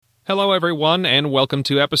Hello, everyone, and welcome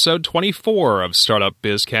to episode 24 of Startup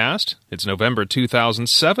Bizcast. It's November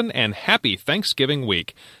 2007, and happy Thanksgiving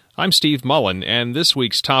week. I'm Steve Mullen, and this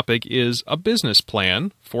week's topic is a business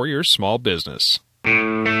plan for your small business.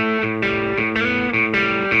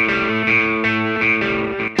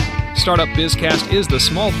 Startup Bizcast is the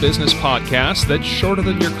small business podcast that's shorter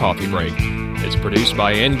than your coffee break. It's produced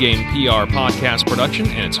by Endgame PR Podcast Production,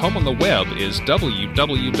 and its home on the web is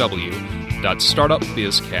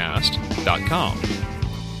www.startupbizcast.com.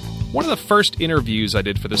 One of the first interviews I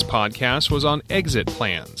did for this podcast was on exit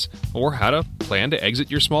plans, or how to plan to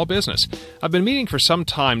exit your small business. I've been meaning for some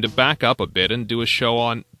time to back up a bit and do a show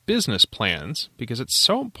on business plans, because it's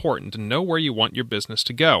so important to know where you want your business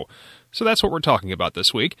to go. So that's what we're talking about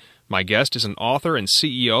this week. My guest is an author and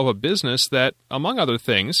CEO of a business that, among other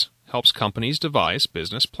things, helps companies devise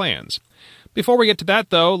business plans. Before we get to that,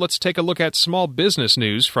 though, let's take a look at small business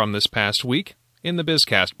news from this past week in the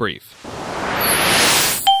Bizcast Brief.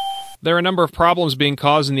 There are a number of problems being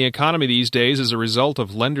caused in the economy these days as a result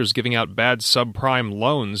of lenders giving out bad subprime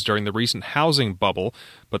loans during the recent housing bubble,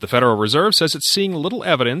 but the Federal Reserve says it's seeing little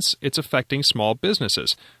evidence it's affecting small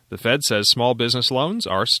businesses. The Fed says small business loans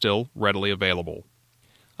are still readily available.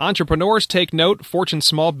 Entrepreneurs take note. Fortune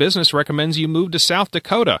Small Business recommends you move to South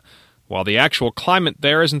Dakota. While the actual climate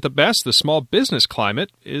there isn't the best, the small business climate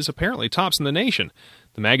is apparently tops in the nation.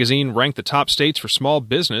 The magazine ranked the top states for small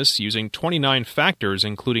business using 29 factors,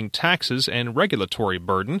 including taxes and regulatory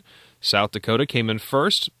burden. South Dakota came in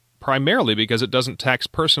first, primarily because it doesn't tax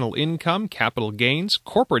personal income, capital gains,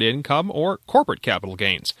 corporate income, or corporate capital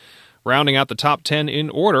gains. Rounding out the top 10 in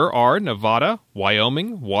order are Nevada,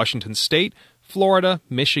 Wyoming, Washington State, Florida,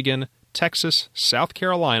 Michigan, Texas, South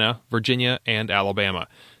Carolina, Virginia, and Alabama.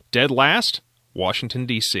 Dead last, Washington,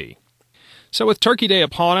 D.C. So with Turkey Day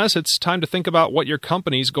upon us, it's time to think about what your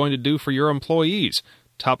company's going to do for your employees.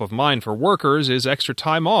 Top of mind for workers is extra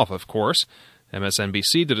time off, of course.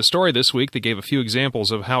 MSNBC did a story this week that gave a few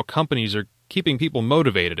examples of how companies are keeping people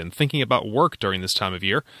motivated and thinking about work during this time of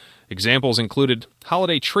year. Examples included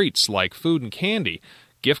holiday treats like food and candy,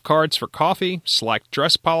 gift cards for coffee, slack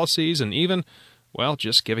dress policies, and even, well,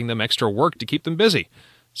 just giving them extra work to keep them busy.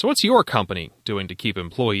 So what's your company doing to keep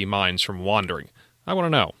employee minds from wandering? I want to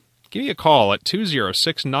know. Give me a call at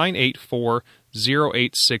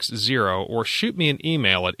 206-984-0860 or shoot me an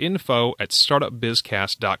email at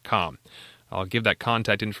info@startupbizcast.com. I'll give that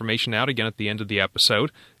contact information out again at the end of the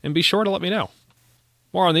episode, and be sure to let me know.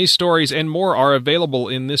 More on these stories and more are available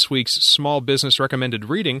in this week's Small Business Recommended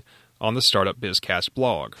Reading on the Startup Bizcast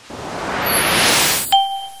blog.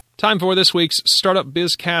 Time for this week's Startup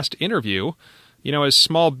Bizcast interview. You know, as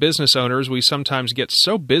small business owners, we sometimes get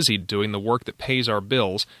so busy doing the work that pays our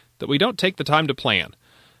bills that we don't take the time to plan.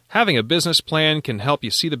 Having a business plan can help you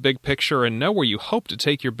see the big picture and know where you hope to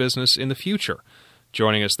take your business in the future.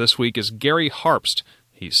 Joining us this week is Gary Harpst.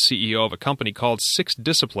 He's CEO of a company called 6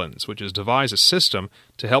 Disciplines, which has devised a system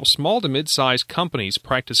to help small to mid-sized companies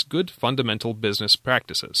practice good fundamental business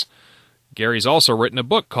practices. Gary's also written a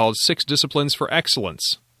book called 6 Disciplines for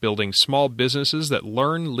Excellence, Building Small Businesses That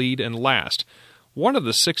Learn, Lead, and Last. One of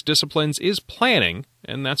the 6 disciplines is planning,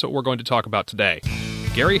 and that's what we're going to talk about today.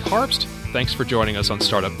 Gary Harpst, thanks for joining us on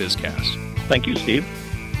Startup Bizcast. Thank you, Steve.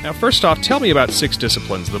 Now, first off, tell me about 6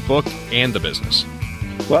 Disciplines, the book and the business.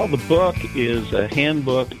 Well, the book is a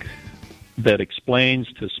handbook that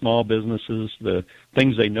explains to small businesses the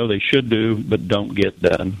things they know they should do but don't get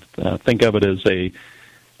done. Think of it as a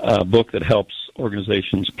book that helps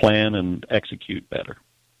organizations plan and execute better.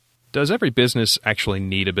 Does every business actually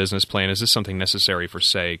need a business plan? Is this something necessary for,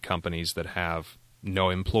 say, companies that have no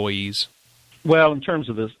employees? Well, in terms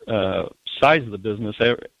of the size of the business,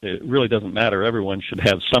 it really doesn't matter. Everyone should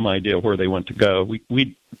have some idea where they want to go.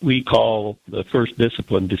 We call the first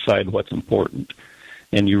discipline decide what's important,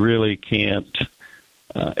 and you really can't.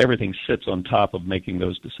 Everything sits on top of making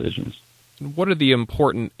those decisions. What are the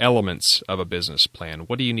important elements of a business plan?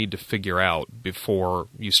 What do you need to figure out before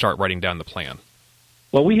you start writing down the plan?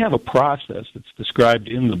 Well, we have a process that's described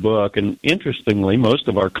in the book, and interestingly, most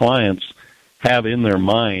of our clients have in their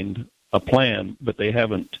mind a plan, but they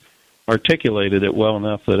haven't articulated it well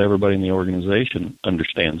enough that everybody in the organization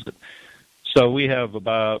understands it. So we have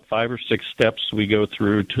about 5 or 6 steps we go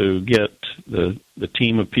through to get the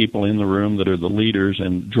team of people in the room that are the leaders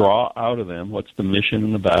and draw out of them what's the mission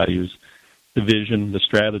and the values, the vision, the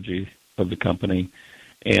strategy of the company.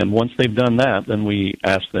 And once they've done that, then we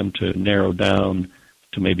ask them to narrow down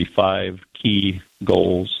to maybe 5 key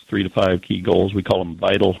goals, 3 to 5 key goals. We call them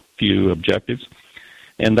vital few objectives.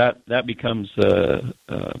 And that becomes,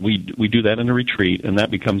 we do that in a retreat, and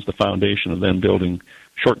that becomes the foundation of then building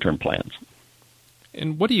short-term plans.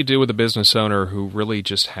 And what do you do with a business owner who really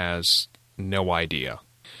just has no idea?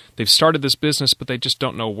 They've started this business, but they just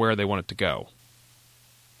don't know where they want it to go.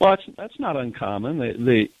 Well, that's not uncommon.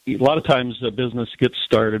 A lot of times a business gets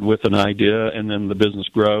started with an idea, and then the business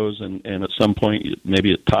grows, and at some point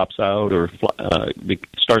maybe it tops out or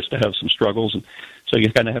starts to have some struggles, and so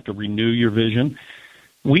you kind of have to renew your vision.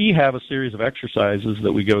 We have a series of exercises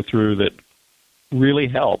that we go through that really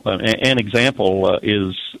help. An example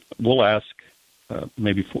is we'll ask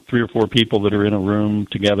maybe 3 or 4 people that are in a room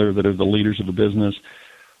together that are the leaders of the business,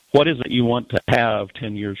 what is it you want to have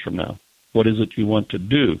 10 years from now? What is it you want to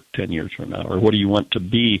do 10 years from now? Or what do you want to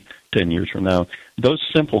be 10 years from now? Those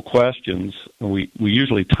simple questions, we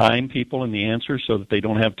usually time people in the answer so that they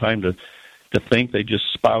don't have time to think. They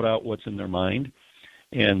just spout out what's in their mind.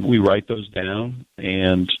 And we write those down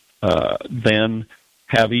and then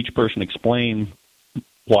have each person explain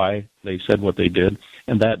why they said what they did.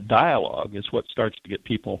 And that dialogue is what starts to get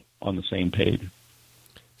people on the same page.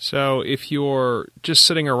 So if you're just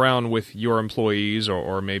sitting around with your employees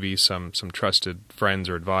or maybe some trusted friends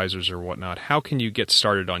or advisors or whatnot, how can you get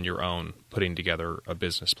started on your own putting together a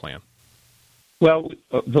business plan? Well,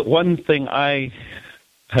 the one thing I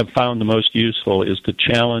have found the most useful is to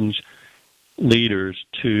challenge leaders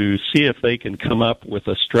to see if they can come up with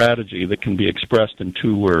a strategy that can be expressed in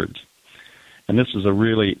 2 words. And this is a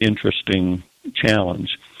really interesting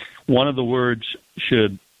challenge. One of the words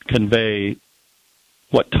should convey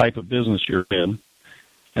what type of business you're in,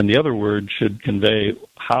 and the other word should convey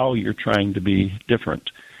how you're trying to be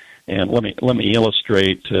different. And let me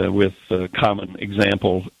illustrate with a common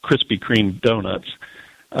example: Krispy Kreme donuts.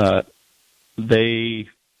 They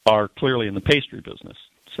are clearly in the pastry business.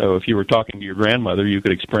 So if you were talking to your grandmother, you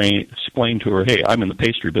could explain to her, "Hey, I'm in the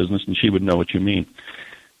pastry business," and she would know what you mean.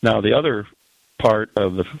 Now, the other part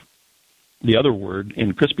of the other word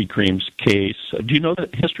in Krispy Kreme's case, do you know the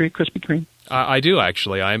history of Krispy Kreme? I do,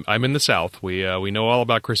 actually. I'm in the South. We know all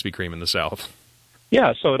about Krispy Kreme in the South.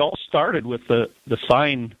 Yeah, so it all started with the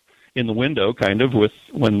sign in the window, kind of, with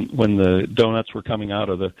when the donuts were coming out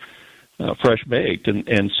of the fresh baked,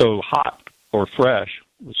 and so hot or fresh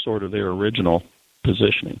was sort of their original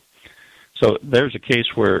positioning. So there's a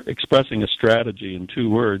case where expressing a strategy in 2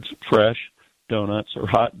 words, fresh donuts or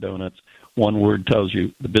hot donuts, one word tells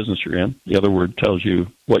you the business you're in, the other word tells you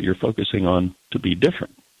what you're focusing on to be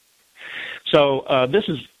different. So this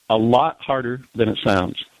is a lot harder than it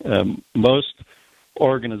sounds. Most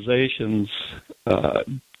organizations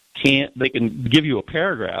they can give you a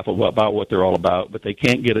paragraph about what they're all about, but they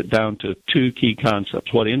can't get it down to 2 key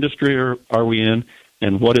concepts. What industry are we in,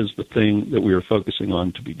 and what is the thing that we are focusing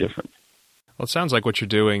on to be different? Well, it sounds like what you're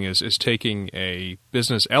doing is taking a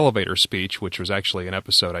business elevator speech, which was actually an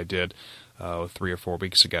episode I did 3 or 4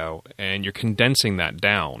 weeks ago, and you're condensing that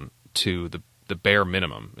down to the bare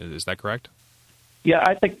minimum. Is that correct? Yeah,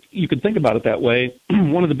 I think you can think about it that way.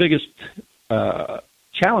 One of the biggest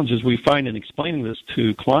challenges we find in explaining this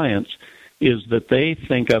to clients is that they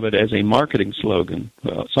think of it as a marketing slogan,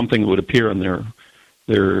 something that would appear in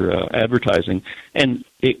their advertising. And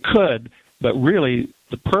it could, but really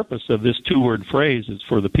the purpose of this 2-word phrase is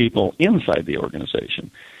for the people inside the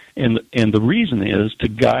organization. And the reason is to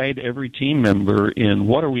guide every team member in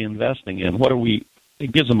what are we investing in,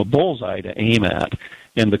 it gives them a bullseye to aim at.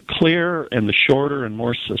 And the clearer and the shorter and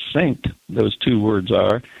more succinct those 2 words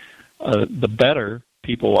are, the better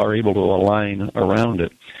people are able to align around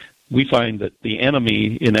it. We find that the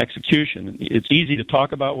enemy in execution, it's easy to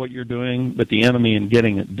talk about what you're doing, but the enemy in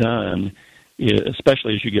getting it done,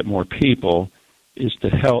 especially as you get more people, is to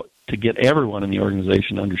help to get everyone in the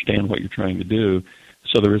organization to understand what you're trying to do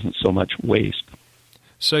so there isn't so much waste.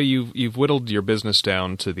 So you've whittled your business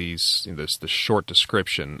down to this short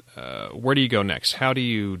description. Where do you go next? How do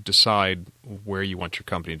you decide where you want your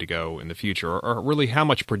company to go in the future? Or really, how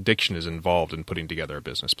much prediction is involved in putting together a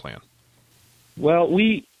business plan? Well,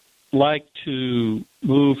 we like to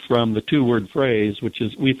move from the 2-word phrase, which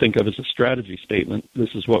is we think of as a strategy statement.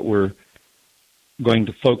 This is what we're going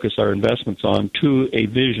to focus our investments on, to a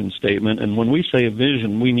vision statement. And when we say a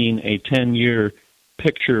vision, we mean a 10-year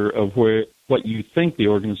picture of what you think the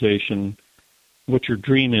organization, what your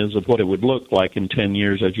dream is of what it would look like in 10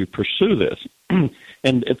 years as you pursue this.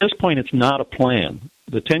 And at this point, it's not a plan.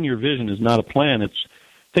 The 10-year vision is not a plan.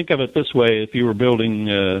 Think of it this way: if you were building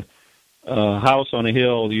a house on a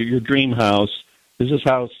hill, your dream house, is this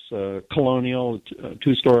house colonial,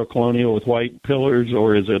 2-story colonial with white pillars,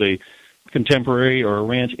 or is it a contemporary or a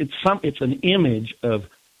ranch? It's an image of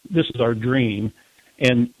this is our dream.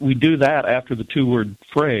 And we do that after the 2-word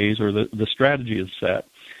phrase or the strategy is set.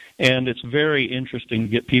 And it's very interesting to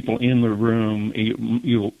get people in the room.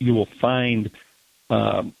 You will find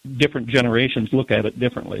different generations look at it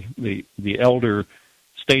differently. The elder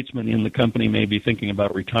statesman in the company may be thinking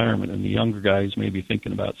about retirement, and the younger guys may be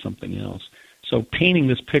thinking about something else. So painting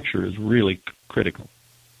this picture is really critical.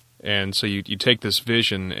 And so you take this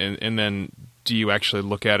vision, and then do you actually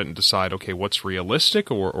look at it and decide, okay, what's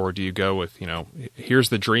realistic, or do you go with, here's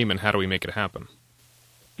the dream and how do we make it happen?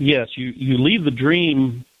 Yes, you leave the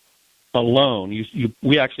dream alone.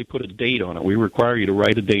 We actually put a date on it. We require you to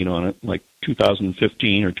write a date on it, like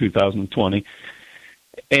 2015 or 2020.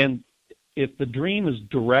 And if the dream is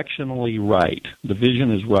directionally right, the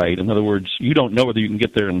vision is right, in other words, you don't know whether you can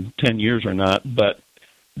get there in 10 years or not, but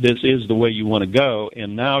this is the way you want to go,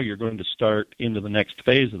 and now you're going to start into the next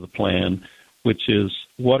phase of the plan, which is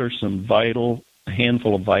what are a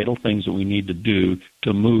handful of vital things that we need to do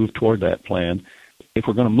to move toward that plan. If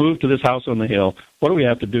we're going to move to this house on the hill, what do we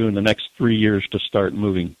have to do in the next 3 years to start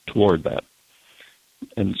moving toward that?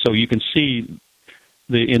 And so you can see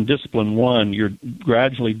in Discipline 1, you're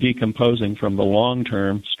gradually decomposing from the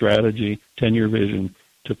long-term strategy, 10-year vision,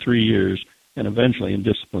 to 3 years, and eventually in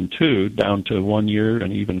Discipline 2, down to 1 year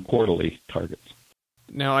and even quarterly targets.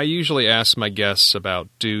 Now, I usually ask my guests about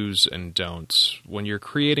do's and don'ts. When you're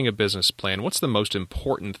creating a business plan, what's the most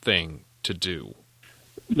important thing to do?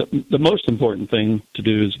 The most important thing to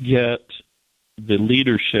do is get the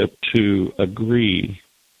leadership to agree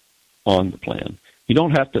on the plan. You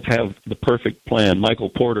don't have to have the perfect plan. Michael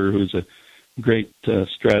Porter, who's a great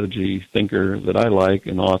strategy thinker that I like,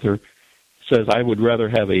 an author, says, I would rather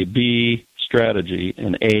have a B strategy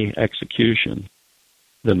and A execution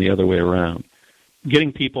than the other way around.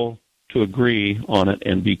 Getting people to agree on it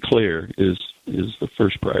and be clear is the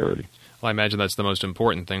first priority. Well, I imagine that's the most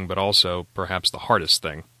important thing, but also perhaps the hardest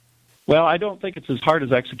thing. Well, I don't think it's as hard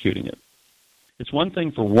as executing it. It's one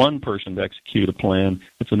thing for one person to execute a plan.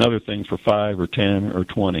 It's another thing for 5 or 10 or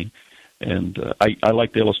 20. And I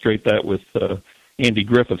like to illustrate that with Andy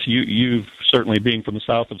Griffiths. You've certainly, being from the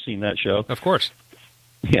South, have seen that show. Of course.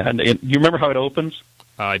 Yeah, and you remember how it opens?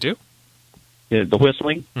 I do. The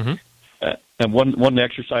whistling. Mm-hmm. And one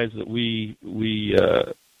exercise that we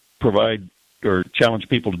provide or challenge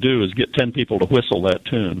people to do is get 10 people to whistle that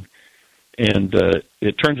tune. And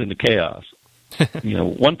it turns into chaos.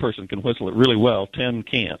 One person can whistle it really well, 10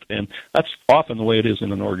 can't. And that's often the way it is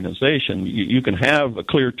in an organization. You can have a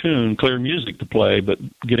clear tune, clear music to play, but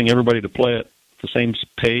getting everybody to play it at the same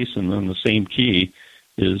pace and on the same key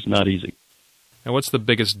is not easy. And what's the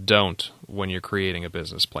biggest don't when you're creating a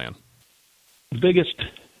business plan? The biggest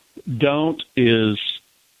don't is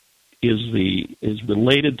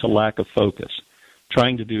related to lack of focus,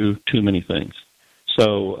 trying to do too many things.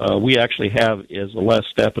 So we actually have, as a last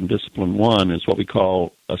step in Discipline 1, is what we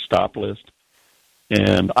call a stop list.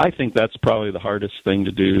 And I think that's probably the hardest thing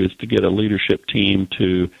to do, is to get a leadership team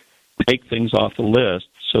to take things off the list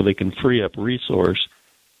so they can free up resource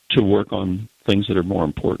to work on things that are more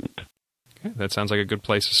important. Okay, that sounds like a good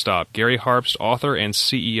place to stop. Gary Harpst, author and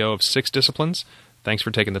CEO of 6 Disciplines, thanks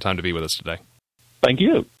for taking the time to be with us today. Thank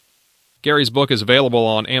you. Gary's book is available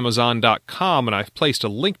on Amazon.com, and I've placed a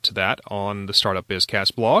link to that on the Startup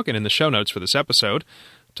BizCast blog and in the show notes for this episode.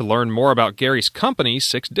 To learn more about Gary's company,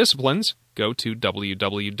 6 Disciplines, go to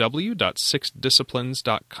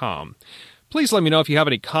www.6disciplines.com. Please let me know if you have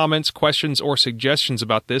any comments, questions, or suggestions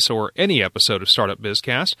about this or any episode of Startup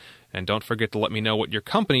BizCast, and don't forget to let me know what your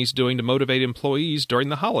company's doing to motivate employees during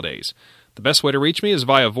the holidays. The best way to reach me is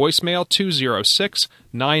via voicemail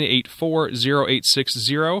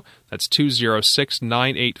 206-984-0860. That's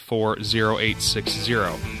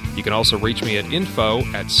 206-984-0860. You can also reach me at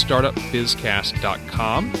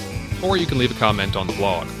info@startupbizcast.com, or you can leave a comment on the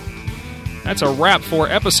blog. That's a wrap for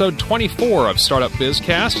episode 24 of Startup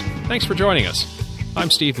BizCast. Thanks for joining us. I'm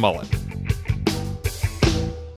Steve Mullet.